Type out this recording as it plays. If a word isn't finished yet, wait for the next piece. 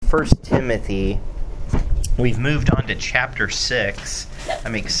First Timothy. We've moved on to chapter 6.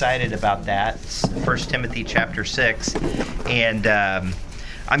 I'm excited about that. First Timothy chapter 6. And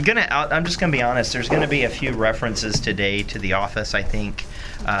I'm just going to be honest. There's going to be a few references today to The Office, I think.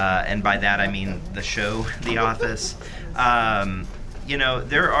 And by that I mean the show The Office.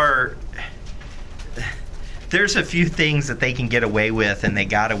 There's a few things that they can get away with, and they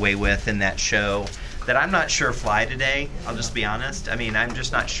got away with in that show, that I'm not sure fly today. I'll just be honest. I mean, I'm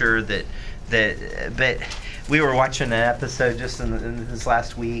just not sure that but we were watching an episode just in this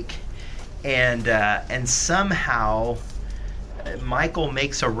last week, and somehow Michael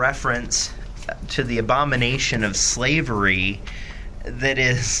makes a reference to the abomination of slavery that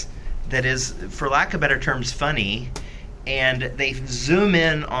is, for lack of better terms, funny, and they zoom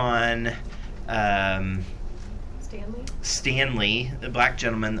in on Stanley, the black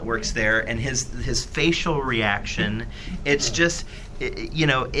gentleman that works there, and his facial reaction. It's just,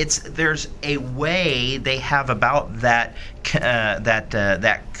 there's a way they have about that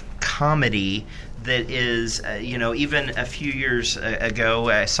comedy that is, even a few years ago,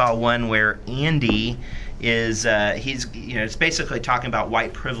 I saw one where Andy is, it's basically talking about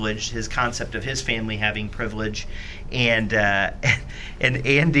white privilege, his concept of his family having privilege, and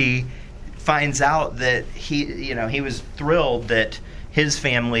Andy finds out that he was thrilled that his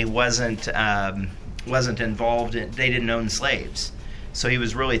family wasn't involved in, they didn't own slaves. So he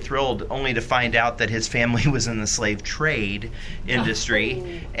was really thrilled, only to find out that his family was in the slave trade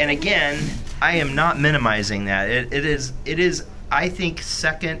industry. And again, I am not minimizing that. It is, I think,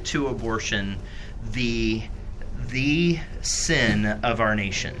 second to abortion, the sin of our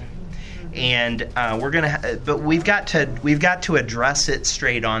nation. And but we've got to address it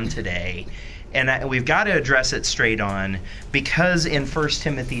straight on today, and we've got to address it straight on because in 1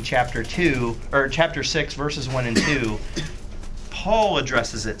 Timothy chapter 6 verses 1 and 2, Paul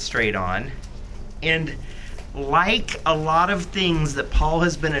addresses it straight on, and like a lot of things that Paul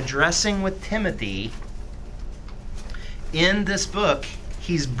has been addressing with Timothy in this book,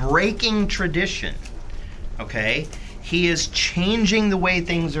 he's breaking tradition. Okay? He is changing the way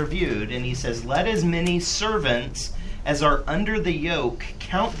things are viewed, and he says, "Let as many servants as are under the yoke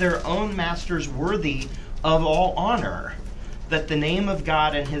count their own masters worthy of all honor, that the name of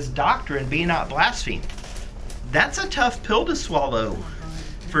God and his doctrine be not blasphemed." That's a tough pill to swallow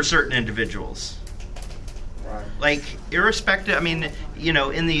for certain individuals. Like, irrespective, I mean,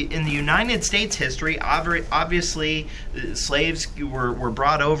 in the United States history, obviously, slaves were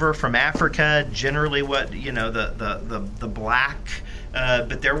brought over from Africa. Generally, the black,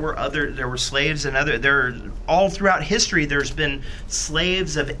 but there were slaves and all throughout history. There's been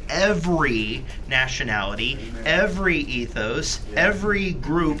slaves of every nationality, every ethos, every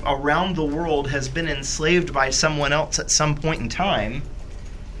group around the world has been enslaved by someone else at some point in time.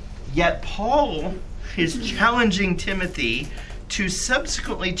 Yet Paul is challenging Timothy to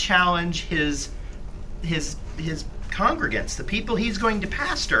subsequently challenge his congregants, the people he's going to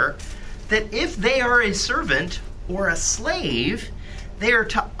pastor, that if they are a servant or a slave, they are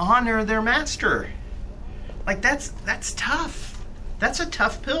to honor their master. Like, that's tough. That's a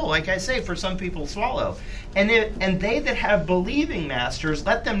tough pill, like I say, for some people to swallow. And they that have believing masters,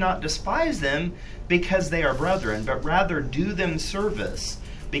 let them not despise them because they are brethren, but rather do them service,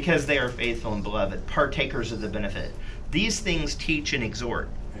 because they are faithful and beloved, partakers of the benefit. These things teach and exhort.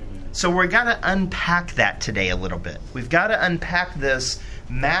 So we've got to unpack that today a little bit. We've got to unpack this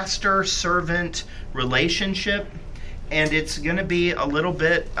master-servant relationship, and it's going to be a little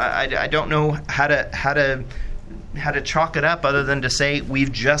bit, I don't know how to chalk it up other than to say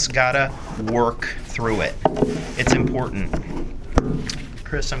we've just got to work through it. It's important.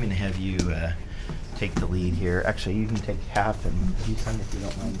 Chris, I'm going to have you take the lead here. Actually, you can take half, and you son, if you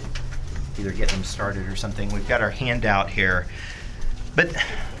don't mind, either getting them started or something. We've got our handout here, but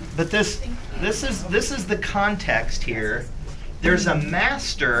this is the context here. There's a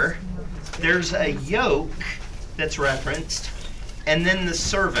master, there's a yoke that's referenced, and then the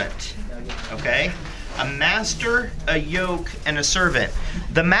servant. Okay, a master, a yoke, and a servant.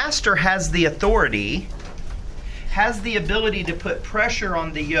 The master has the authority, has the ability to put pressure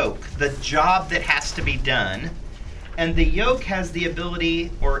on the yoke, the job that has to be done, and the yoke has the ability,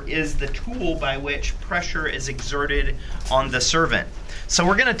 or is the tool by which pressure is exerted on the servant. So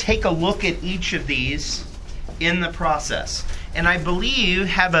we're going to take a look at each of these in the process, and I believe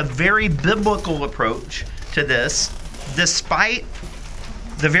have a very biblical approach to this, despite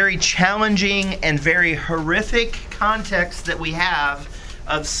the very challenging and very horrific context that we have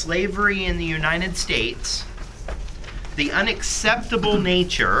of slavery in the United States, the unacceptable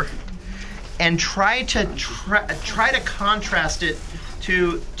nature, and try to contrast it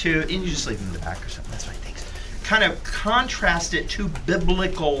and you just leave them in the back or something. That's fine. Thanks. Kind of contrast it to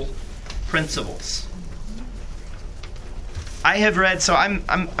biblical principles. I have read, so I'm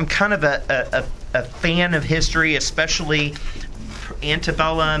kind of a fan of history, especially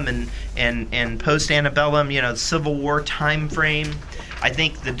antebellum and post antebellum, the Civil War time frame. I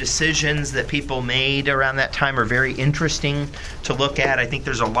think the decisions that people made around that time are very interesting to look at. I think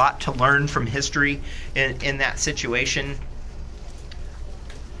there's a lot to learn from history in that situation.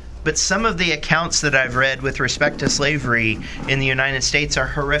 But some of the accounts that I've read with respect to slavery in the United States are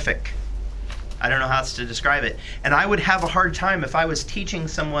horrific. I don't know how else to describe it. And I would have a hard time if I was teaching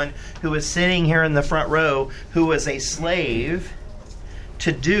someone who was sitting here in the front row who was a slave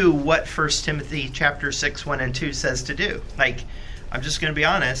to do what 1 Timothy chapter 6, 1 and 2 says to do. Like, I'm just going to be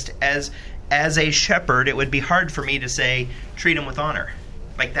honest, as a shepherd, it would be hard for me to say, treat him with honor.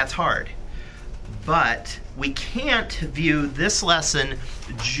 Like, that's hard. But we can't view this lesson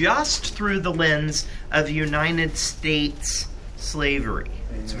just through the lens of United States slavery.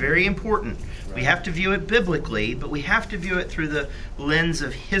 It's very important. We have to view it biblically, but we have to view it through the lens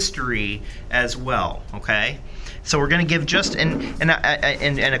of history as well, okay? So we're going to give just and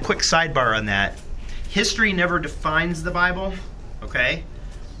a quick sidebar on that. History never defines the Bible, okay?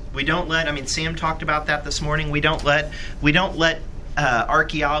 We don't let, Sam talked about that this morning. We don't let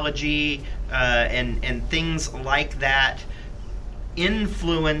archaeology and things like that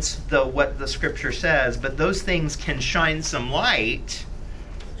influence what the Scripture says, but those things can shine some light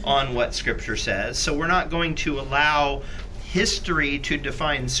on what Scripture says. So we're not going to allow history to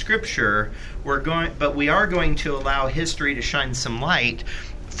define Scripture. But we are going to allow history to shine some light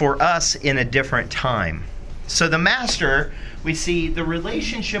for us in a different time. So the master, we see the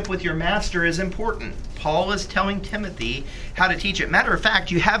relationship with your master is important. Paul is telling Timothy how to teach it. Matter of fact,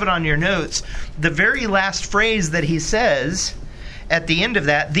 you have it on your notes. The very last phrase that he says at the end of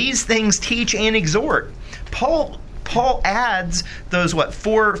that, these things teach and exhort. Paul adds those,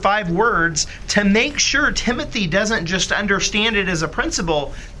 4 or 5 words to make sure Timothy doesn't just understand it as a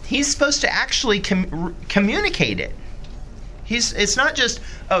principle. He's supposed to actually communicate it. It's not just,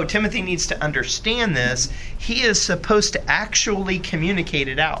 Timothy needs to understand this. He is supposed to actually communicate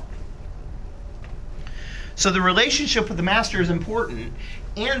it out. So the relationship with the master is important,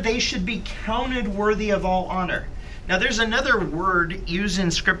 and they should be counted worthy of all honor. Now, there's another word used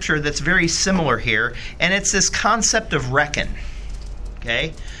in Scripture that's very similar here, and it's this concept of reckon.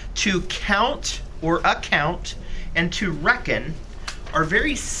 Okay? To count or account and to reckon are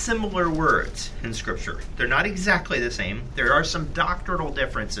very similar words in Scripture. They're not exactly the same. There are some doctrinal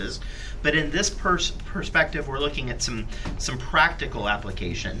differences, but in this perspective, we're looking at some practical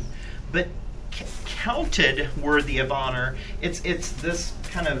application. But counted worthy of honor, it's this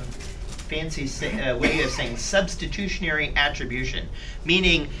kind of fancy way of saying substitutionary attribution,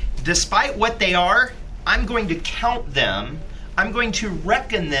 meaning despite what they are, I'm going to count them, I'm going to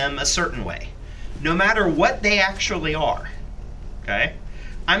reckon them a certain way, no matter what they actually are. Okay?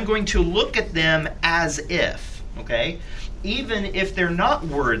 I'm going to look at them as if, okay? Even if they're not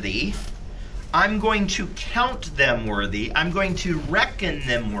worthy, I'm going to count them worthy. I'm going to reckon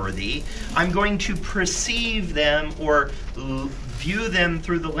them worthy. I'm going to perceive them or view them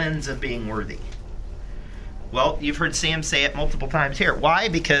through the lens of being worthy. Well, you've heard Sam say it multiple times here. Why?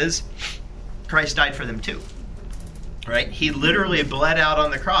 Because Christ died for them too. Right? He literally bled out on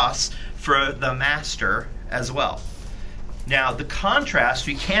the cross for the master as well. Now, the contrast,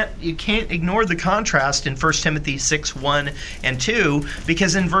 you can't ignore the contrast in 1 Timothy 6, 1 and 2,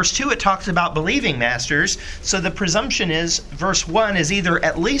 because in verse 2 it talks about believing masters. So the presumption is verse 1 is either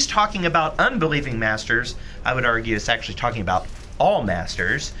at least talking about unbelieving masters. I would argue it's actually talking about all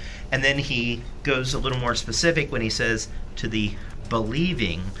masters. And then he goes a little more specific when he says to the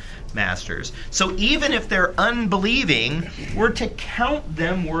believing masters. So even if they're unbelieving, we're to count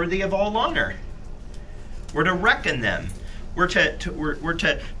them worthy of all honor. We're to reckon them. We're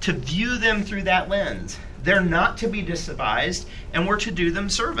to view them through that lens. They're not to be despised, and we're to do them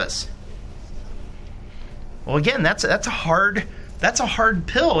service. Well, again, that's a hard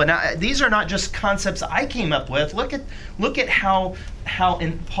pill, and these are not just concepts I came up with. Look at how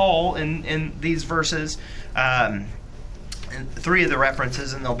in Paul in these verses, and 3 of the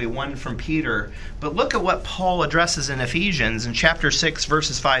references, and there'll be 1 from Peter. But look at what Paul addresses in Ephesians in chapter 6,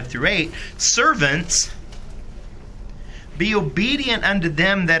 verses 5 through 8. Servants, be obedient unto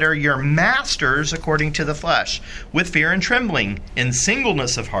them that are your masters according to the flesh, with fear and trembling, in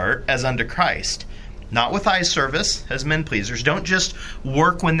singleness of heart, as unto Christ. Not with eye service, as men pleasers. Don't just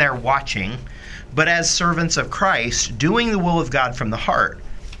work when they're watching, but as servants of Christ, doing the will of God from the heart.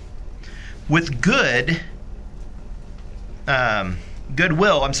 With good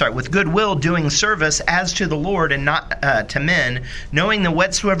with goodwill doing service as to the Lord and not to men, knowing that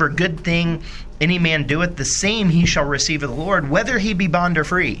whatsoever good thing any man doeth, the same he shall receive of the Lord, whether he be bond or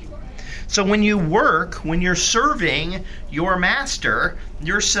free. So when you work, when you're serving your master,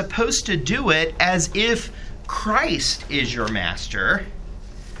 you're supposed to do it as if Christ is your master,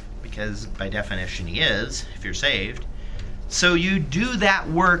 because by definition he is, if you're saved. So you do that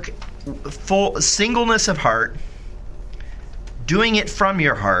work full singleness of heart, doing it from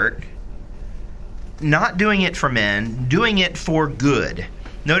your heart, not doing it for men, doing it for good.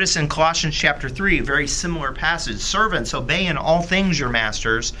 Notice in Colossians chapter 3, a very similar passage. Servants, obey in all things your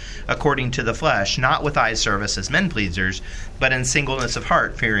masters according to the flesh, not with eye service as men pleasers, but in singleness of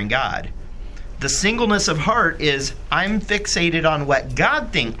heart, fearing God. The singleness of heart is, I'm fixated on what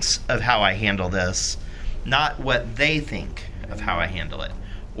God thinks of how I handle this, not what they think of how I handle it,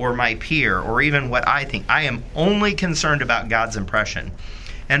 or my peer, or even what I think. I am only concerned about God's impression.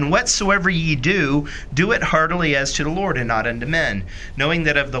 And whatsoever ye do, do it heartily as to the Lord and not unto men, knowing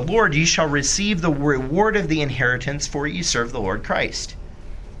that of the Lord ye shall receive the reward of the inheritance, for ye serve the Lord Christ.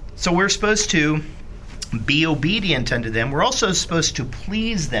 So we're supposed to be obedient unto them. We're also supposed to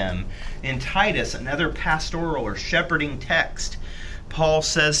please them. In Titus, another pastoral or shepherding text, Paul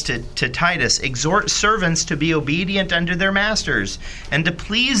says to Titus, exhort servants to be obedient unto their masters, and to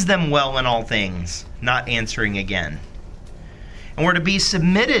please them well in all things, not answering again. And we're to be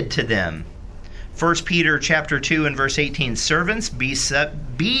submitted to them. 1 Peter chapter 2 and verse 18, servants, be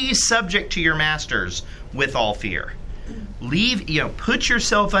subject to your masters with all fear. Put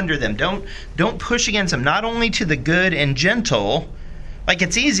yourself under them. Don't push against them. Not only to the good and gentle, like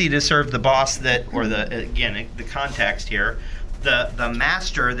it's easy to serve the boss the context here, the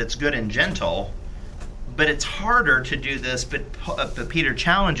master that's good and gentle, but it's harder to do this. But Peter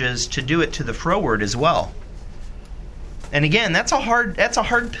challenges to do it to the froward as well. And again, that's a hard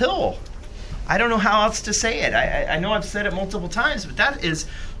pill. I don't know how else to say it. I know I've said it multiple times, but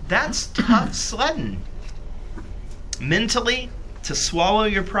that's tough sledding. Mentally, to swallow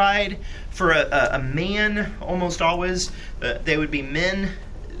your pride. For a man, almost always, they would be men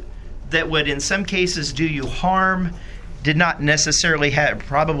that would in some cases do you harm, did not necessarily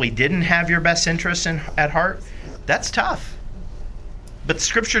probably didn't have your best interest at heart. That's tough. But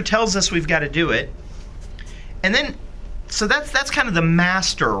Scripture tells us we've got to do it. And then, so that's kind of the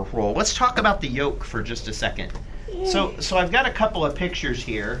master role. Let's talk about the yoke for just a second. So I've got a couple of pictures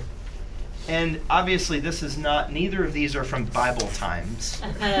here. And obviously neither of these are from Bible times.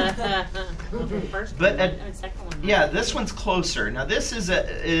 But this one's closer. Now this is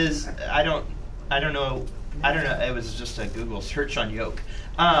I don't know, it was just a Google search on yoke.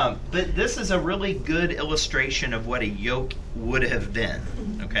 But this is a really good illustration of what a yoke would have been,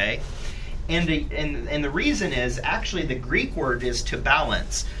 okay? And the reason is, actually the Greek word is to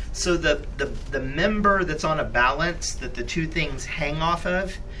balance. So the member that's on a balance that the two things hang off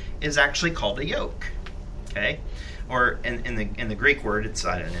of is actually called a yoke, okay? Or in the Greek word, it's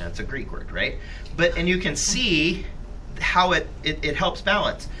a Greek word, right? And you can see how it helps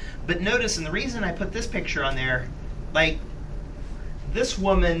balance. But notice, and the reason I put this picture on there, like this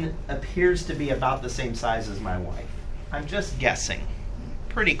woman appears to be about the same size as my wife. I'm just guessing,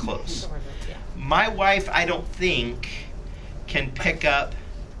 pretty close. My wife, I don't think, can pick up.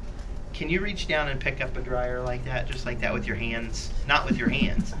 Can you reach down and pick up a dryer like that, just like that with your hands? Not with your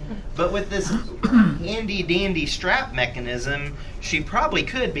hands, but with this handy-dandy strap mechanism, she probably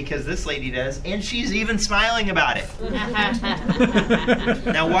could, because this lady does, and she's even smiling about it.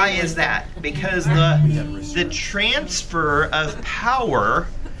 Now, why is that? Because the transfer of power,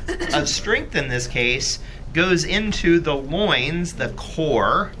 of strength in this case, goes into the loins, the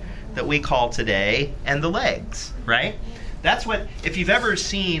core, that we call today, and the legs, right? That's what, if you've ever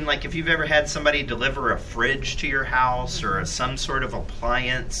had somebody deliver a fridge to your house or some sort of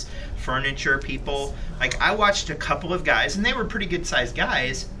appliance, furniture people, like I watched a couple of guys, and they were pretty good sized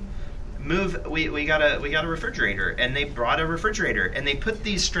guys, we got a refrigerator, and they brought a refrigerator, and they put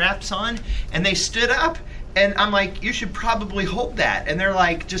these straps on, and they stood up, and I'm like, you should probably hold that. And they're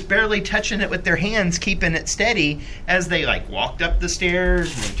like just barely touching it with their hands, keeping it steady as they like walked up the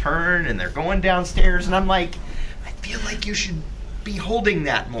stairs, and they turn, and they're going downstairs, and I'm like, feel like you should be holding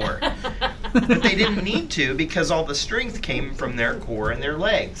that more. But they didn't need to, because all the strength came from their core and their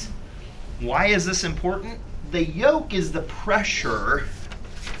legs. Why is this important? The yoke is the pressure,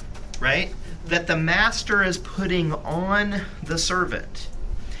 right, that the master is putting on the servant.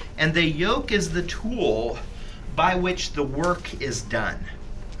 And the yoke is the tool by which the work is done.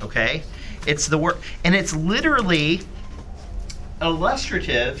 Okay? It's the work, and it's literally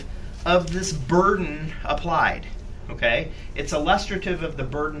illustrative of this burden applied. Okay? It's illustrative of the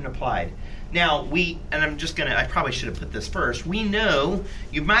burden applied. Now, I probably should have put this first. We know,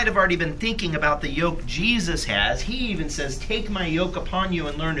 you might have already been thinking about the yoke Jesus has. He even says, "Take my yoke upon you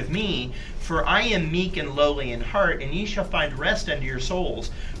and learn of me, for I am meek and lowly in heart, and ye shall find rest unto your souls.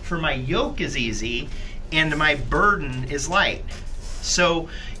 For my yoke is easy, and my burden is light." So,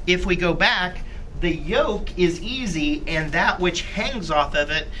 if we go back, the yoke is easy, and that which hangs off of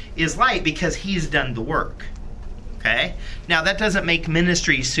it is light, because he's done the work. Okay? Now, that doesn't make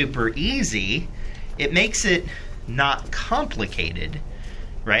ministry super easy. It makes it not complicated,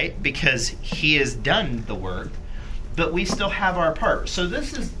 right? Because he has done the work, but we still have our part. So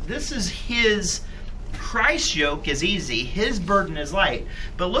this is his. Christ's yoke is easy, his burden is light.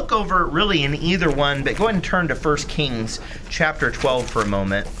 But look over really in either one, but go ahead and turn to 1 Kings chapter 12 for a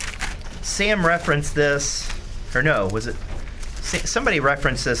moment. Sam referenced this, or no, was it? Somebody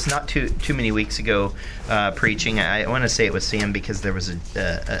referenced this not too many weeks ago preaching. I want to say it was Sam because there was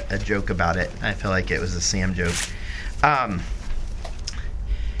a joke about it. I feel like it was a Sam joke.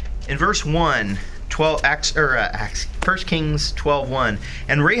 In verse 1, 1 Kings 12:1,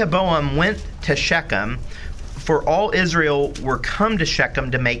 and Rehoboam went to Shechem, for all Israel were come to Shechem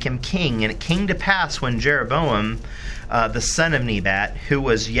to make him king. And it came to pass when Jeroboam, the son of Nebat, who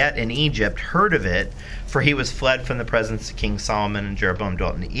was yet in Egypt, heard of it, for he was fled from the presence of King Solomon, and Jeroboam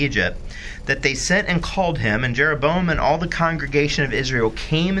dwelt in Egypt, that they sent and called him. And Jeroboam and all the congregation of Israel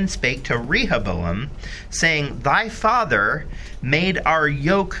came and spake to Rehoboam, saying, "Thy father made our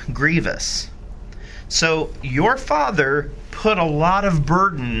yoke grievous." So your father put a lot of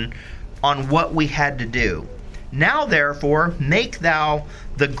burden on what we had to do. Now therefore make thou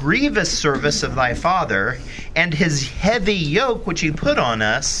the grievous service of thy father, and his heavy yoke which he put upon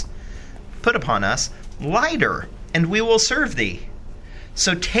us, lighter, and we will serve thee.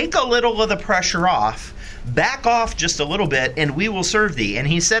 So take a little of the pressure off, back off just a little bit, and we will serve thee. And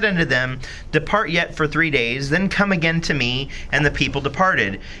he said unto them, Depart yet for 3 days, then come again to me. And the people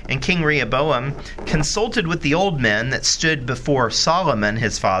departed. And King Rehoboam consulted with the old men that stood before Solomon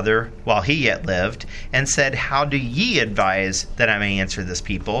his father, while he yet lived, and said, How do ye advise that I may answer this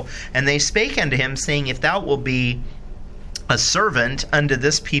people? And they spake unto him, saying, If thou wilt be a servant unto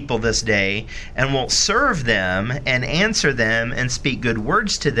this people this day, and wilt serve them, and answer them, and speak good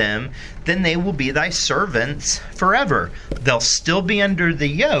words to them, then they will be thy servants forever. They'll still be under the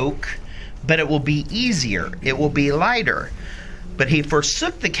yoke, but it will be easier. It will be lighter. But he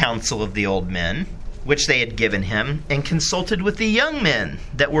forsook the counsel of the old men, which they had given him, and consulted with the young men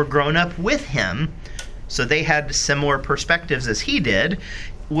that were grown up with him. So they had similar perspectives as he did,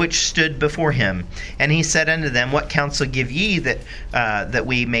 which stood before him. And he said unto them, What counsel give ye that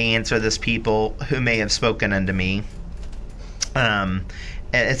we may answer this people who may have spoken unto me?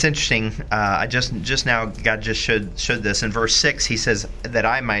 And it's interesting. I just now God just showed this in verse 6. He says that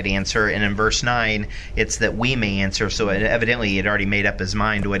I might answer, and in verse 9 it's that we may answer. So evidently he had already made up his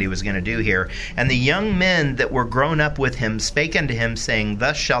mind what he was going to do here. And the young men that were grown up with him spake unto him, saying,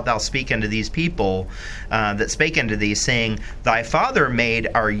 Thus shalt thou speak unto these people that spake unto thee, saying, Thy father made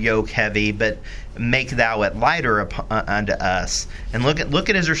our yoke heavy, but make thou it lighter unto us. And look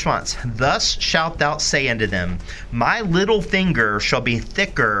at his response. Thus shalt thou say unto them, My little finger shall be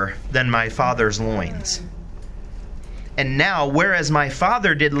thicker than my father's loins. And now, whereas my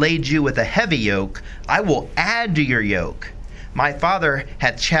father did lade you with a heavy yoke, I will add to your yoke. My father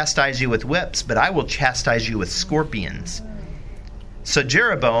hath chastised you with whips, but I will chastise you with scorpions. So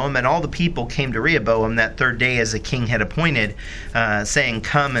Jeroboam and all the people came to Rehoboam that third day, as the king had appointed, saying,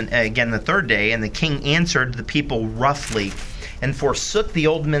 Come and again the third day. And the king answered the people roughly, and forsook the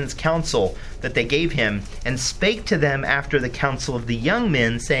old men's counsel that they gave him, and spake to them after the counsel of the young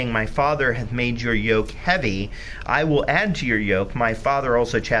men, saying, My father hath made your yoke heavy. I will add to your yoke. My father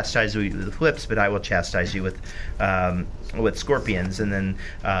also chastised you with whips, but I will chastise you with scorpions. And then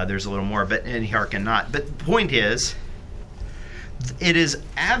there's a little more, but and hearken not. But the point is, it is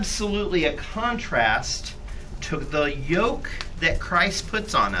absolutely a contrast to the yoke that Christ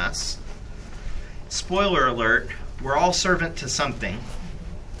puts on us. Spoiler alert, we're all servant to something.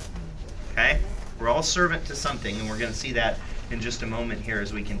 Okay? We're all servant to something, and we're going to see that in just a moment here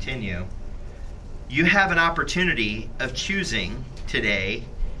as we continue. You have an opportunity of choosing today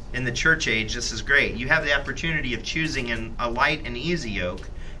in the church age. This is great. You have the opportunity of choosing in a light and easy yoke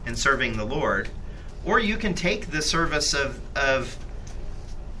and serving the Lord. Or you can take the service of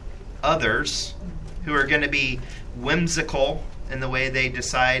others who are going to be whimsical in the way they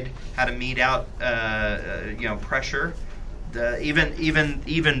decide how to mete out pressure,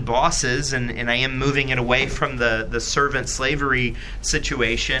 even bosses, and I am moving it away from the servant slavery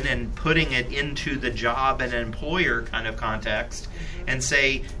situation and putting it into the job and employer kind of context, and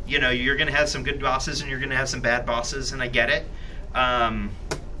say, you're going to have some good bosses and you're going to have some bad bosses, and I get it.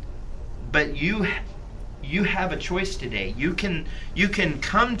 But you have a choice today. You can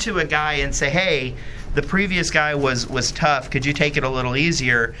come to a guy and say, hey, the previous guy was tough. Could you take it a little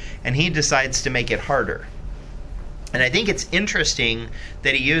easier? And he decides to make it harder. And I think it's interesting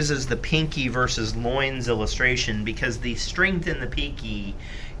that he uses the pinky versus loins illustration, because the strength in the pinky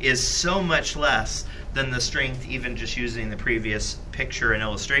is so much less than the strength even just using the previous picture and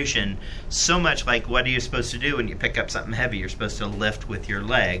illustration. So much like, what are you supposed to do when you pick up something heavy? You're supposed to lift with your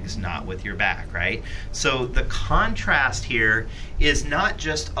legs, not with your back, right? So the contrast here is not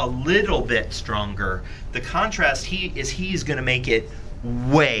just a little bit stronger. The contrast he's going to make it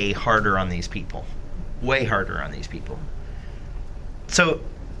way harder on these people. Way harder on these people. So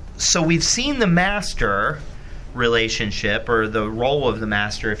we've seen the master relationship, or the role of the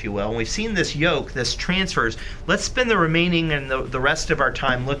master, if you will, and we've seen this yoke, this transfers. Let's spend the remaining and the rest of our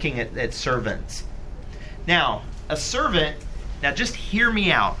time looking at servants. Now, a servant, now just hear me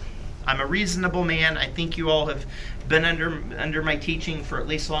out. I'm a reasonable man. I think you all have been under my teaching for at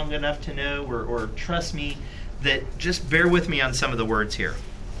least long enough to know, or trust me, that just bear with me on some of the words here.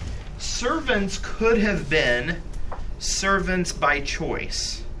 Servants could have been servants by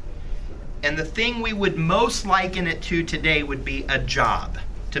choice. And the thing we would most liken it to today would be a job,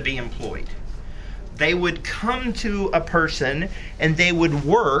 to be employed. They would come to a person and they would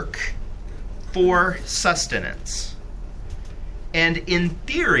work for sustenance. And in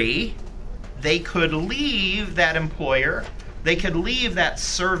theory, they could leave that employer, they could leave that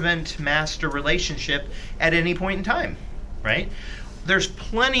servant-master relationship at any point in time, right? There's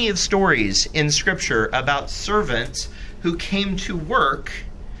plenty of stories in Scripture about servants who came to work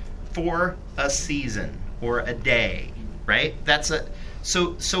for a season or a day, right?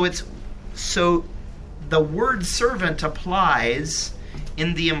 So the word servant applies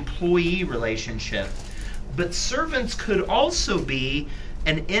in the employee relationship, but servants could also be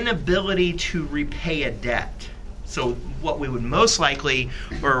an inability to repay a debt. So what we would most likely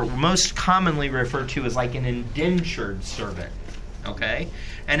or most commonly refer to as like an indentured servant. Okay?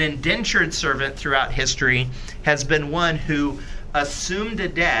 An indentured servant throughout history has been one who assumed a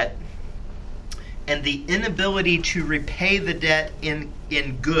debt, and the inability to repay the debt in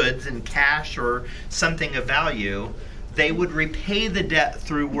goods, in cash or something of value, they would repay the debt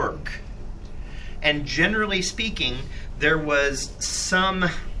through work. And generally speaking, there was some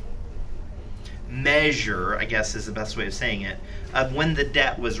measure, I guess is the best way of saying it, of when the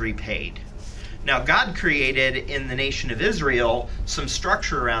debt was repaid. Now, God created in the nation of Israel some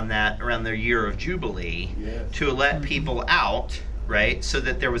structure around that, around their year of Jubilee, to let people out, right? So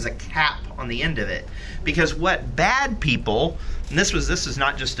that there was a cap on the end of it. Because what bad people, and this is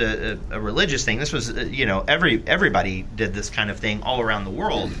not just a religious thing, this was, everybody did this kind of thing all around the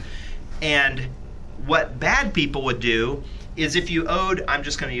world. And what bad people would do is, if you owed, I'm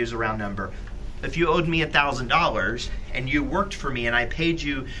just going to use a round number, if you owed me $1,000 and you worked for me and I paid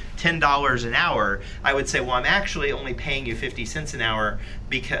you $10 an hour, I would say, well, I'm actually only paying you 50 cents an hour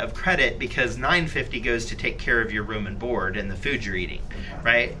of credit, because $9.50 goes to take care of your room and board and the food you're eating,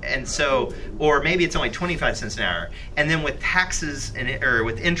 right? And so, or maybe it's only 25 cents an hour. And then with taxes or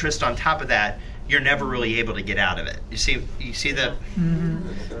with interest on top of that, you're never really able to get out of it. You see that?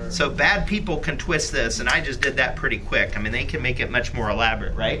 Mm-hmm. So bad people can twist this, and I just did that pretty quick. I mean, they can make it much more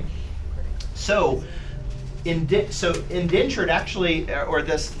elaborate, right? So indentured actually, or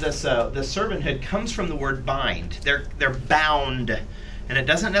this servanthood comes from the word bind. They're bound, and it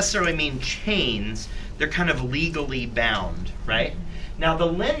doesn't necessarily mean chains. They're kind of legally bound, right? Now the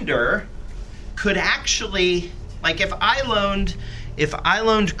lender could actually, like if I loaned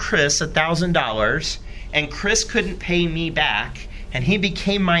Chris $1,000 and Chris couldn't pay me back, and he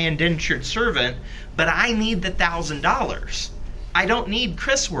became my indentured servant, but I need the $1,000. I don't need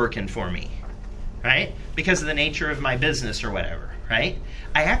Chris working for me, right? Because of the nature of my business or whatever, right?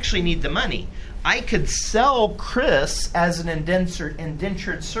 I actually need the money. I could sell Chris as an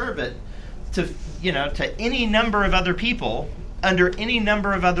indentured servant to any number of other people under any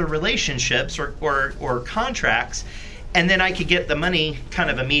number of other relationships or contracts, and then I could get the money kind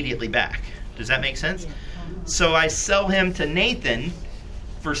of immediately back. Does that make sense? So I sell him to Nathan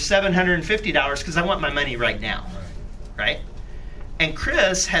for $750 because I want my money right now, right? And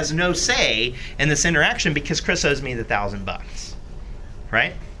Chris has no say in this interaction because Chris owes me the $1,000,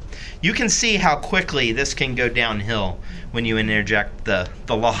 right? You can see how quickly this can go downhill when you interject the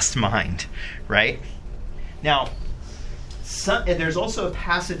lost mind, right? Now, There's also a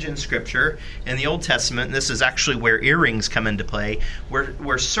passage in Scripture in the Old Testament, and this is actually where earrings come into play,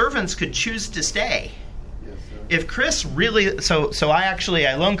 where servants could choose to stay. If Chris really, so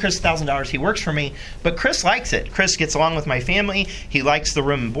I loan Chris $1,000. He works for me, but Chris likes it. Chris gets along with my family. He likes the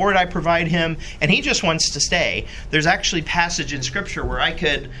room and board I provide him, and he just wants to stay. There's actually passage in Scripture where I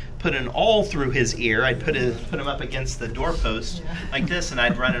could put an awl through his ear. I'd put him up against the doorpost like this, and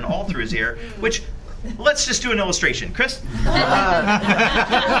I'd run an awl through his ear. Which, let's just do an illustration, Chris.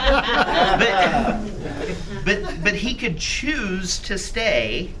 But he could choose to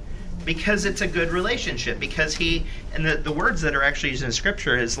stay. Because it's a good relationship. Because the words that are actually used in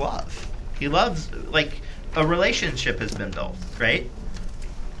Scripture is love. He loves, like, a relationship has been built, right?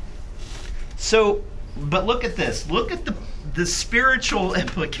 So, but look at this. Look at the spiritual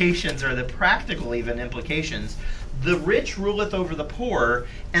implications, or the practical even implications. The rich ruleth over the poor,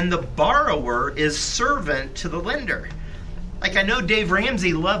 and the borrower is servant to the lender. Like, I know Dave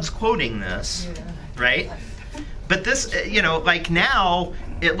Ramsey loves quoting this, right? But this, like now,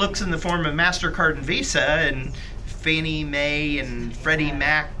 it looks in the form of MasterCard and Visa and Fannie Mae and Freddie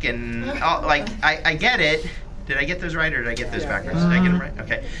Mac and all, like, I get it. Did I get those right, or did I get those backwards? Did I get them right?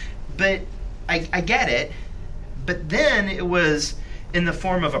 Okay. But I get it. But then it was in the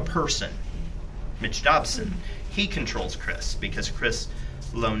form of a person. Mitch Dobson. He controls Chris because Chris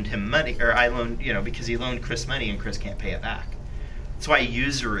loaned him money, or I loaned, because he loaned Chris money and Chris can't pay it back. That's why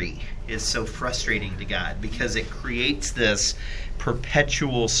usury is so frustrating to God, because it creates this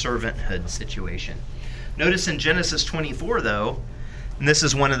perpetual servanthood situation. Notice in Genesis 24, though, and this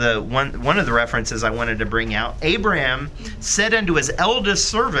is one of the references I wanted to bring out. Abraham said unto his eldest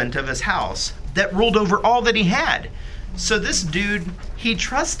servant of his house that ruled over all that he had. So this dude, he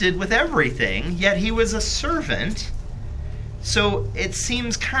trusted with everything, yet he was a servant. So it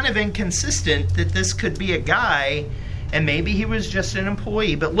seems kind of inconsistent that this could be a guy, and maybe he was just an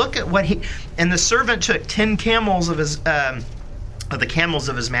employee. But look at what and the servant took 10 camels of the camels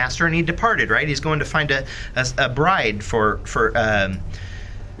of his master, and he departed, right? He's going to find a bride for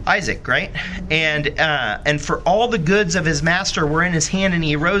Isaac, right? And for all the goods of his master were in his hand, and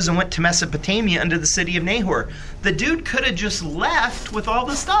he arose and went to Mesopotamia unto the city of Nahor. The dude could have just left with all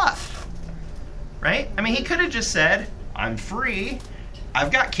the stuff, right? I mean, he could have just said, I'm free.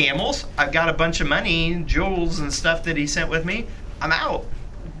 I've got camels. I've got a bunch of money, jewels and stuff that he sent with me. I'm out.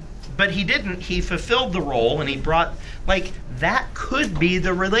 But he didn't. He fulfilled the role, and he brought, like, that could be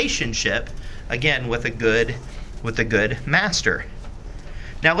the relationship, again, with a good master.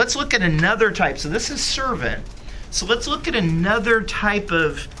 Now let's look at another type. So this is servant. So let's look at another type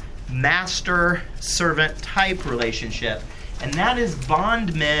of master-servant type relationship, and that is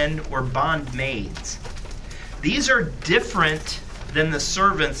bondmen or bondmaids. These are different than the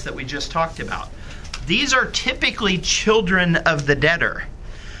servants that we just talked about. These are typically children of the debtor.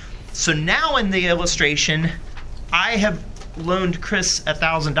 So now in the illustration, I have loaned Chris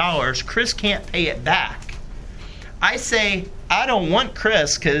 $1,000. Chris can't pay it back. I say, I don't want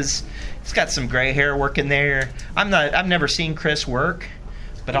Chris because he's got some gray hair working there. I've never seen Chris work,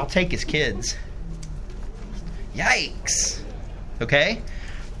 but I'll take his kids. Yikes. Okay?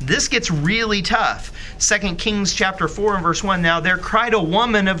 This gets really tough. 2 Kings chapter 4 and verse 1. Now there cried a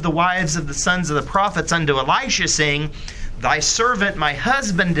woman of the wives of the sons of the prophets unto Elisha, saying, Thy servant my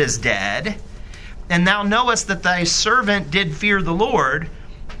husband is dead, and thou knowest that thy servant did fear the Lord.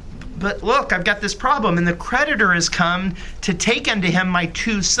 But look, I've got this problem, and the creditor is come to take unto him my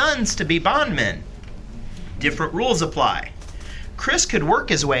 2 sons to be bondmen. Different rules apply. Chris could work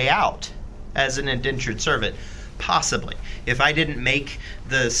his way out as an indentured servant. Possibly. If I didn't make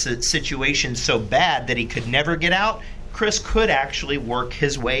the situation so bad that he could never get out, Chris could actually work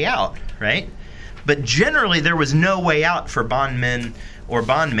his way out, right? But generally, there was no way out for bondmen or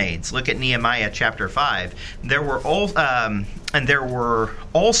bondmaids. Look at Nehemiah chapter 5. There were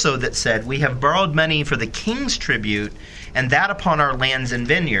also that said, We have borrowed money for the king's tribute, and that upon our lands and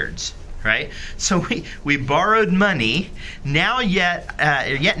vineyards. Right? So we borrowed money. Now yet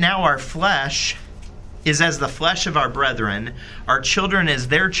now our flesh is as the flesh of our brethren, our children as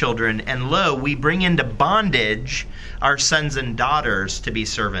their children, and lo, we bring into bondage our sons and daughters to be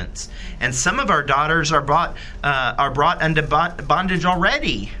servants. And some of our daughters are brought unto bondage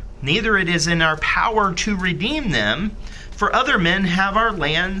already. Neither it is in our power to redeem them, for other men have our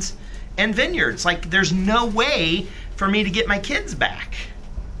lands and vineyards. Like, there's no way for me to get my kids back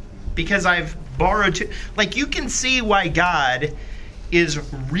because I've borrowed. Like, you can see why God is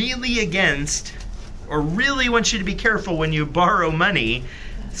really against, or really wants you to be careful when you borrow money,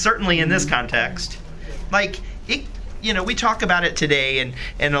 certainly in this context. Like, we talk about it today,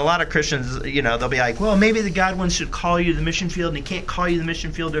 and a lot of Christians, they'll be like, well, maybe the God one should call you to the mission field, and he can't call you to the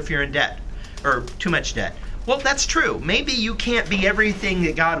mission field if you're in debt or too much debt. Well, that's true. Maybe you can't be everything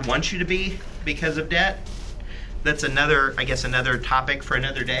that God wants you to be because of debt. That's another topic for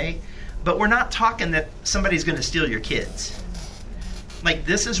another day. But we're not talking that somebody's going to steal your kids. Like,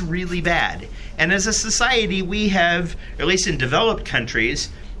 this is really bad. And as a society, we have, or at least in developed countries,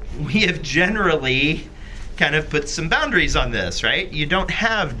 we have generally kind of put some boundaries on this, right? You don't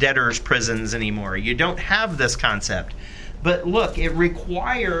have debtors' prisons anymore. You don't have this concept. But look, it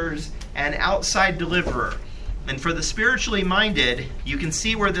requires an outside deliverer. And for the spiritually minded, you can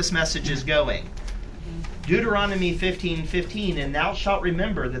see where this message is going. Deuteronomy 15:15, and thou shalt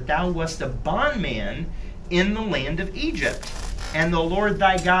remember that thou wast a bondman in the land of Egypt, and the Lord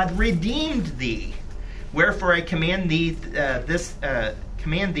thy God redeemed thee. Wherefore I command thee this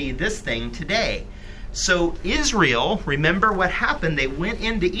thing today. So Israel, remember what happened? They went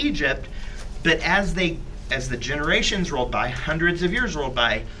into Egypt, but as the generations rolled by, hundreds of years rolled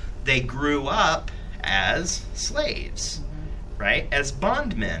by, they grew up as slaves, right? As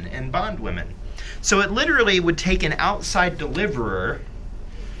bondmen and bondwomen. So it literally would take an outside deliverer.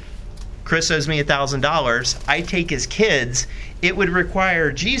 Chris owes me $1,000. I take his kids. It would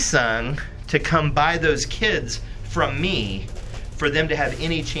require Jisung to come buy those kids from me for them to have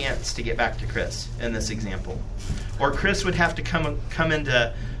any chance to get back to Chris in this example. Or Chris would have to come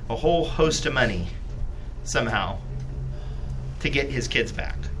into a whole host of money somehow to get his kids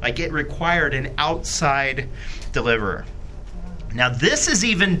back. Like, it required an outside deliverer. Now, this is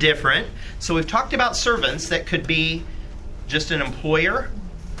even different. So we've talked about servants that could be just an employer.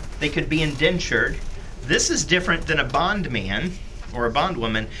 They could be indentured. This is different than a bondman or a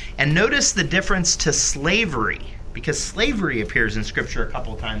bondwoman. And notice the difference to slavery, because slavery appears in Scripture a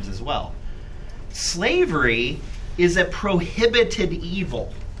couple of times as well. Slavery is a prohibited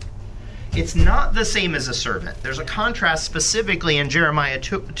evil. It's not the same as a servant. There's a contrast specifically in Jeremiah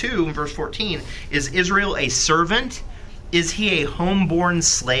 2 verse 14. Is Israel a servant? Is he a homeborn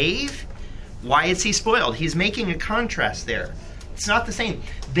slave? Why is he spoiled? He's making a contrast there. It's not the same.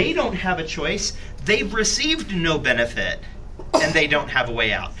 They don't have a choice. They've received no benefit, and they don't have a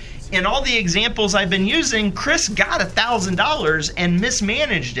way out. In all the examples I've been using, Chris got $1,000 and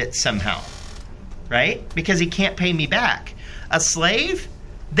mismanaged it somehow, right? Because he can't pay me back. A slave,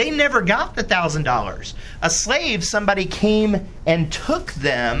 they never got the $1,000. A slave, somebody came and took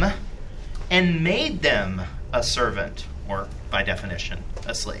them and made them a servant, or by definition,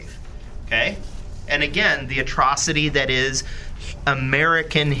 a slave. Okay? And again, the atrocity that is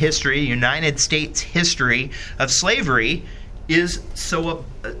American history, United States history of slavery is so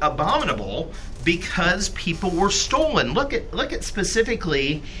abominable because people were stolen. Look at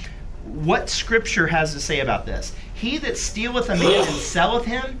specifically what Scripture has to say about this. He that stealeth a man and selleth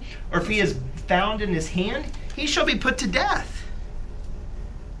him, or if he is found in his hand, he shall be put to death.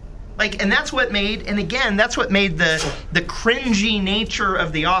 And that's what made the cringy nature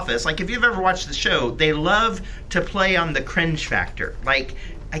of The Office. Like, if you've ever watched the show, they love to play on the cringe factor. Like,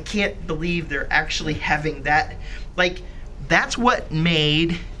 I can't believe they're actually having that. Like, that's what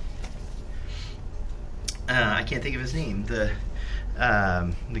made, I can't think of his name, the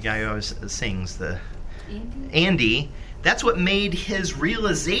guy who always sings, Andy. That's what made his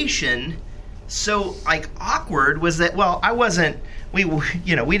realization so awkward, was that,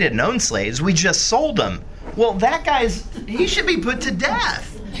 we didn't own slaves, we just sold them. Well, he should be put to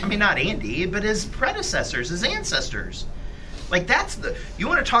death. I mean, not Andy, but his predecessors, his ancestors. You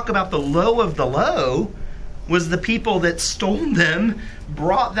want to talk about the low of the low, was the people that stole them,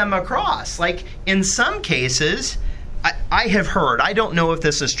 brought them across. In some cases, I have heard, I don't know if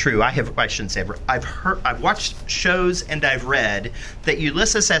this is true, I've watched shows and I've read that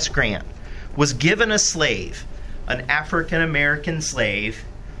Ulysses S. Grant was given a slave, an African-American slave,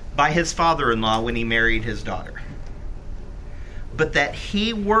 by his father-in-law when he married his daughter. But that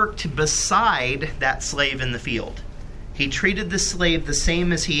he worked beside that slave in the field. He treated the slave the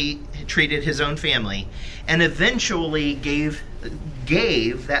same as he treated his own family, and eventually gave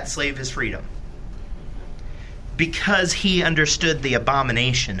that slave his freedom. Because he understood the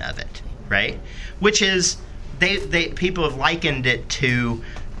abomination of it, right? Which is, people have likened it to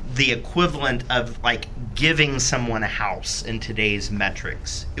the equivalent of giving someone a house in today's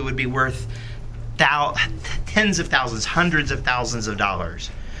metrics. It would be worth tens of thousands, hundreds of thousands of dollars.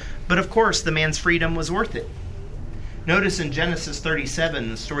 But of course, the man's freedom was worth it. Notice in Genesis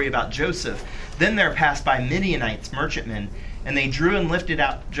 37, the story about Joseph. Then there passed by Midianites, merchantmen, and they drew and lifted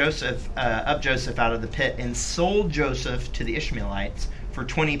out Joseph out of the pit and sold Joseph to the Ishmaelites for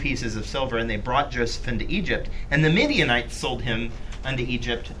 20 pieces of silver, and they brought Joseph into Egypt. And the Midianites sold him into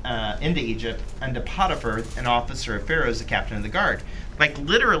Egypt, unto Potiphar, an officer of Pharaoh's, the captain of the guard. Like,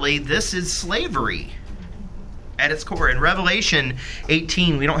 literally, this is slavery at its core. In Revelation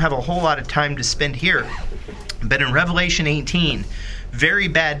 18, we don't have a whole lot of time to spend here, but in Revelation 18, very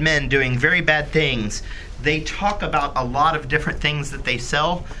bad men doing very bad things, they talk about a lot of different things that they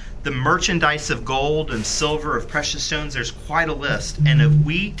sell. The merchandise of gold and silver, of precious stones, there's quite a list. And of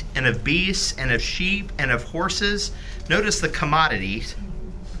wheat, and of beasts, and of sheep, and of horses. Notice the commodities.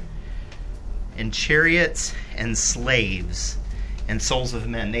 And chariots, and slaves, and souls of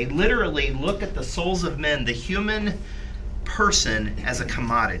men. They literally look at the souls of men, the human person, as a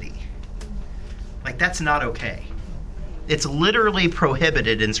commodity. Like, that's not okay. It's literally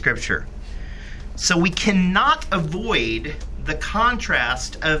prohibited in Scripture. So we cannot avoid the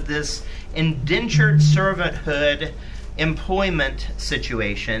contrast of this indentured servanthood employment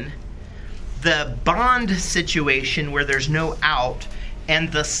situation, the bond situation where there's no out,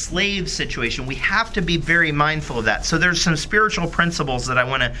 and the slave situation. We have to be very mindful of that. So there's some spiritual principles that I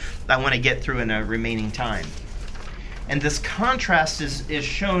want to get through in a remaining time. And this contrast is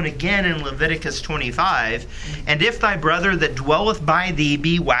shown again in Leviticus 25. And if thy brother that dwelleth by thee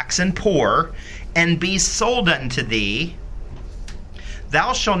be waxen poor, and be sold unto thee,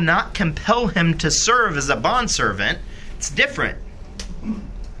 thou shalt not compel him to serve as a bondservant. It's different.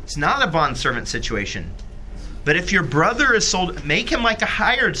 It's not a bondservant situation. But if your brother is sold, make him like a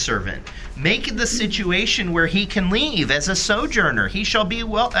hired servant. Make the situation where he can leave as a sojourner. He shall be he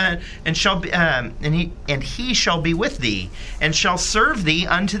shall be with thee, and shall serve thee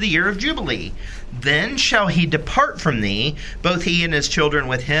unto the year of Jubilee. Then shall he depart from thee, both he and his children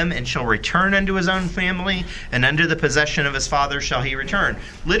with him, and shall return unto his own family, and unto the possession of his father shall he return.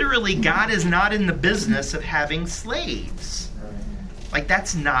 Literally, God is not in the business of having slaves. Like,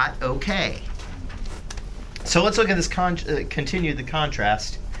 that's not okay. So let's look at this, continue the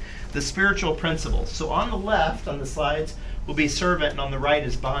contrast, the spiritual principles. So on the left, on the slides, will be servant, and on the right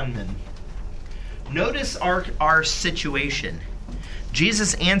is bondman. Notice our situation.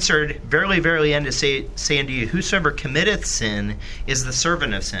 Jesus answered, Verily, verily, unto say unto you, whosoever committeth sin is the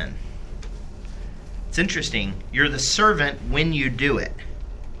servant of sin. It's interesting. You're the servant when you do it.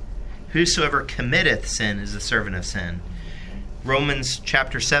 Whosoever committeth sin is the servant of sin. Romans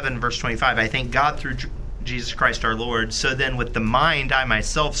chapter 7, verse 25. I thank God through Jesus Christ our Lord. So then with the mind I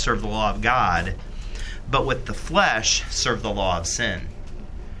myself serve the law of God, but with the flesh serve the law of sin.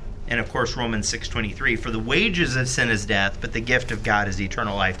 And of course Romans 6:23, for the wages of sin is death, but the gift of God is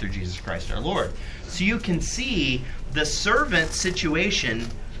eternal life through Jesus Christ our Lord. So you can see the servant situation.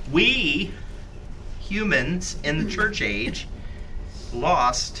 We humans in the church age,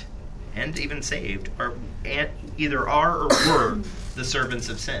 lost and even saved, either are or were the servants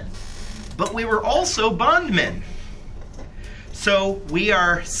of sin. But we were also bondmen. So we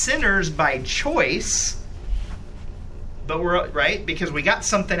are sinners by choice, but we're right because we got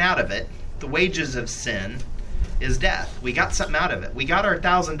something out of it. The wages of sin is death. We got something out of it. We got our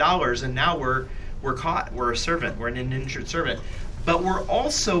 $1,000, and now we're caught. We're a servant. We're an indentured servant. But we're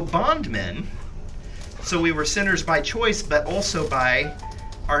also bondmen. So we were sinners by choice, but also by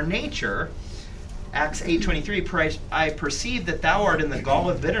our nature. Acts 8:23, I perceive that thou art in the gall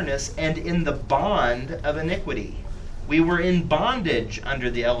of bitterness and in the bond of iniquity. We were in bondage under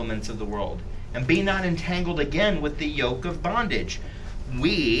the elements of the world, and be not entangled again with the yoke of bondage.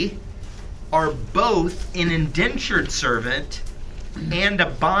 We are both an indentured servant and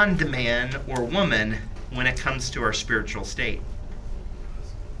a bondman or woman when it comes to our spiritual state.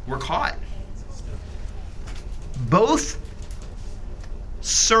 We're caught. Both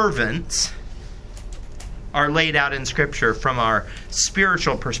servants are laid out in Scripture from our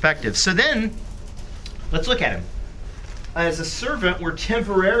spiritual perspective. So then, let's look at him. As a servant, we're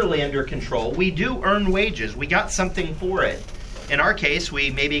temporarily under control. We do earn wages. We got something for it. In our case,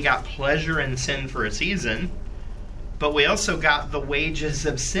 we maybe got pleasure in sin for a season, but we also got the wages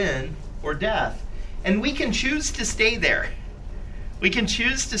of sin or death. And we can choose to stay there. We can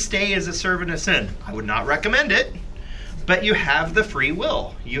choose to stay as a servant of sin. I would not recommend it, but you have the free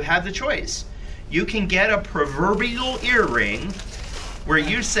will. You have the choice. You can get a proverbial earring where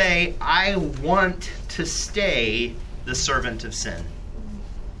you say, I want to stay the servant of sin.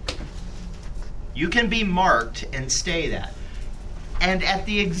 You can be marked and stay that. And at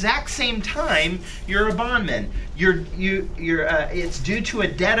the exact same time, you're a bondman. It's due to a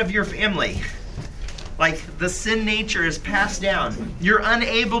debt of your family. Like the sin nature is passed down. You're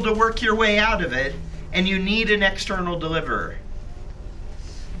unable to work your way out of it, and you need an external deliverer.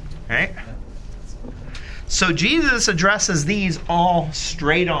 Right? So Jesus addresses these all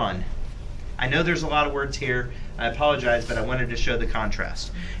straight on. I know there's a lot of words here. I apologize, but I wanted to show the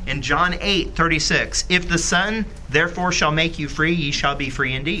contrast. In John 8:36, if the Son therefore shall make you free, ye shall be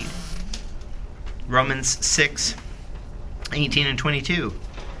free indeed. Romans 6:18 and 22.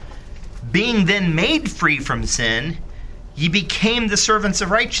 Being then made free from sin, ye became the servants of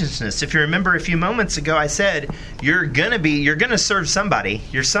righteousness. If you remember a few moments ago, I said, you're going to serve somebody.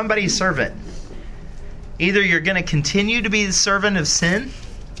 You're somebody's servant. Either you're going to continue to be the servant of sin,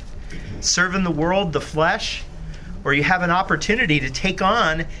 serving the world, the flesh, or you have an opportunity to take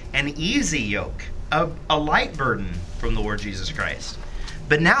on an easy yoke, a light burden from the Lord Jesus Christ.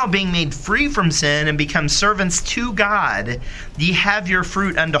 But now being made free from sin and become servants to God, ye have your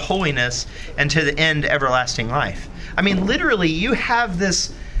fruit unto holiness and to the end everlasting life. I mean, literally, you have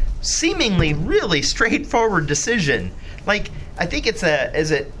this seemingly really straightforward decision. Like, I think it's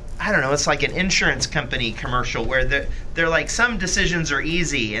it's like an insurance company commercial where they're like, some decisions are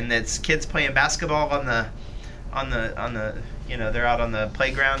easy, and it's kids playing basketball on the they're out on the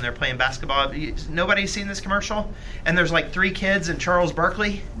playground, they're playing basketball. Nobody's seen this commercial? And there's like 3 kids and Charles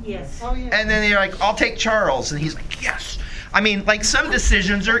Barkley. Yes. Oh, yeah. And then they're like, I'll take Charles. And he's like, yes. I mean, like, some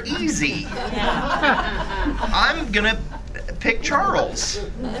decisions are easy. I'm going to pick Charles.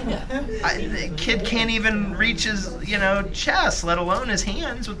 The kid can't even reach his, chest, let alone his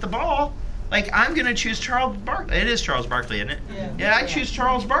hands with the ball. Like, I'm going to choose Charles Barkley. It is Charles Barkley, isn't it? Yeah, I choose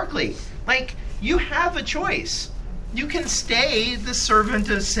Charles Barkley. Like, you have a choice. You can stay the servant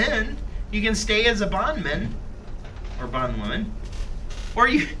of sin. You can stay as a bondman or bondwoman. Or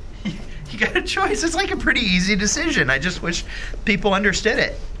you got a choice. It's like a pretty easy decision. I just wish people understood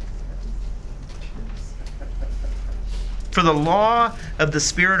it. For the law of the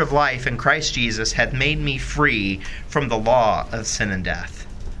Spirit of life in Christ Jesus hath made me free from the law of sin and death.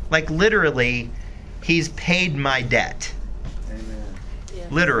 Like, literally, he's paid my debt. Amen. Yeah.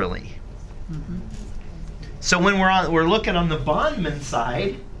 Literally. Mm-hmm. So when we're looking on the bondman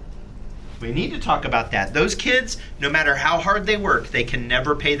side, we need to talk about that. Those kids, no matter how hard they work, they can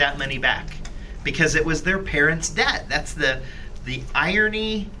never pay that money back because it was their parents' debt. That's the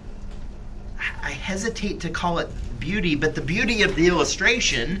irony. I hesitate to call it beauty, but the beauty of the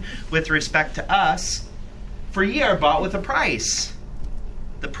illustration with respect to us, for ye are bought with a price.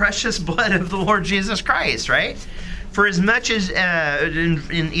 The precious blood of the Lord Jesus Christ, right? For as much as,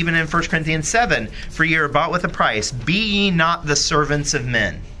 even in 1 Corinthians 7, for ye are bought with a price, be ye not the servants of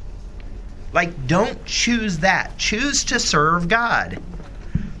men. Like, don't choose that. Choose to serve God.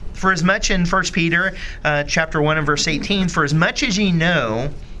 For as much in 1 Peter chapter 1 and verse 18, for as much as ye know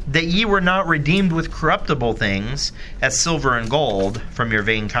that ye were not redeemed with corruptible things, as silver and gold, from your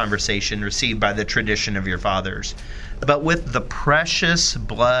vain conversation received by the tradition of your fathers, but with the precious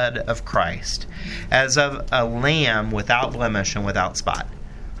blood of Christ, as of a lamb without blemish and without spot.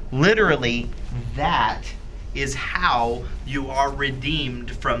 Literally, that is how you are redeemed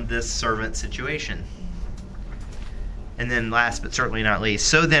from this servant situation. And then last but certainly not least,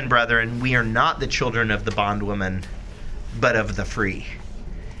 so then, brethren, we are not the children of the bondwoman, but of the free.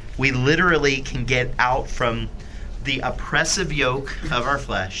 We literally can get out from the oppressive yoke of our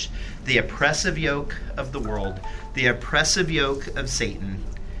flesh, the oppressive yoke of the world, the oppressive yoke of Satan.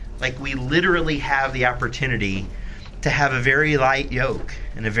 Like, we literally have the opportunity to have a very light yoke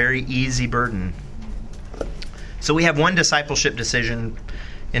and a very easy burden. So we have one discipleship decision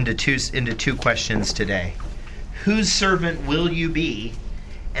into two questions today. Whose servant will you be,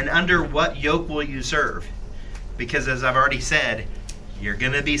 and under what yoke will you serve? Because as I've already said, you're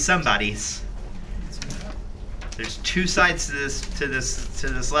going to be somebody's. There's two sides to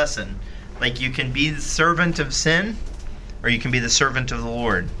this lesson. Like, you can be the servant of sin, or you can be the servant of the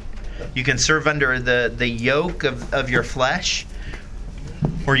Lord. You can serve under the yoke of your flesh,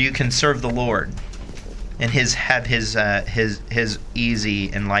 or you can serve the Lord and have his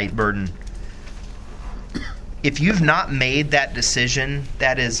easy and light burden. If you've not made that decision,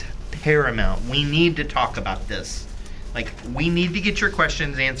 that is paramount. We need to talk about this. Like, we need to get your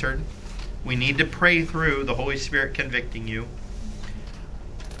questions answered. We need to pray through the Holy Spirit convicting you.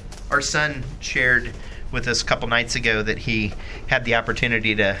 Our son shared with us a couple nights ago that he had the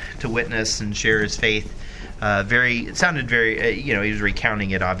opportunity to witness and share his faith. It sounded very, he was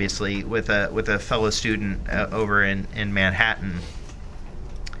recounting it, obviously, with a fellow student over in Manhattan.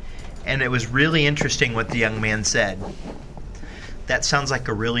 And it was really interesting what the young man said. That sounds like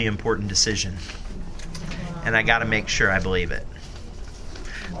a really important decision. And I got to make sure I believe it.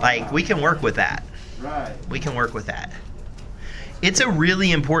 Like, we can work with that. Right. We can work with that. It's a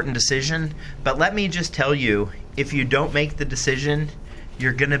really important decision, but let me just tell you, if you don't make the decision,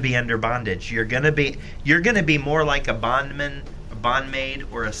 you're going to be under bondage. You're going to be more like a bondman, a bondmaid,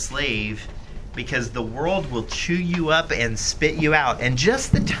 or a slave, because the world will chew you up and spit you out. And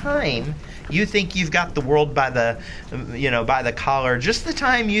just the time you think you've got the world by the collar, just the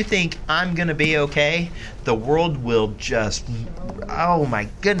time you think I'm going to be okay, the world will just, oh my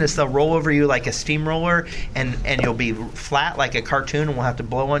goodness, they'll roll over you like a steamroller, and you'll be flat like a cartoon, and we'll have to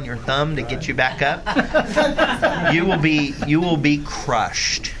blow on your thumb to get you back up. You will be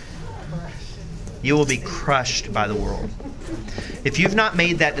crushed. You will be crushed by the world. If you've not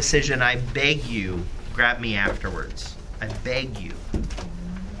made that decision, I beg you, grab me afterwards. I beg you.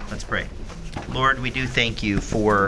 Let's pray. Lord, we do thank you for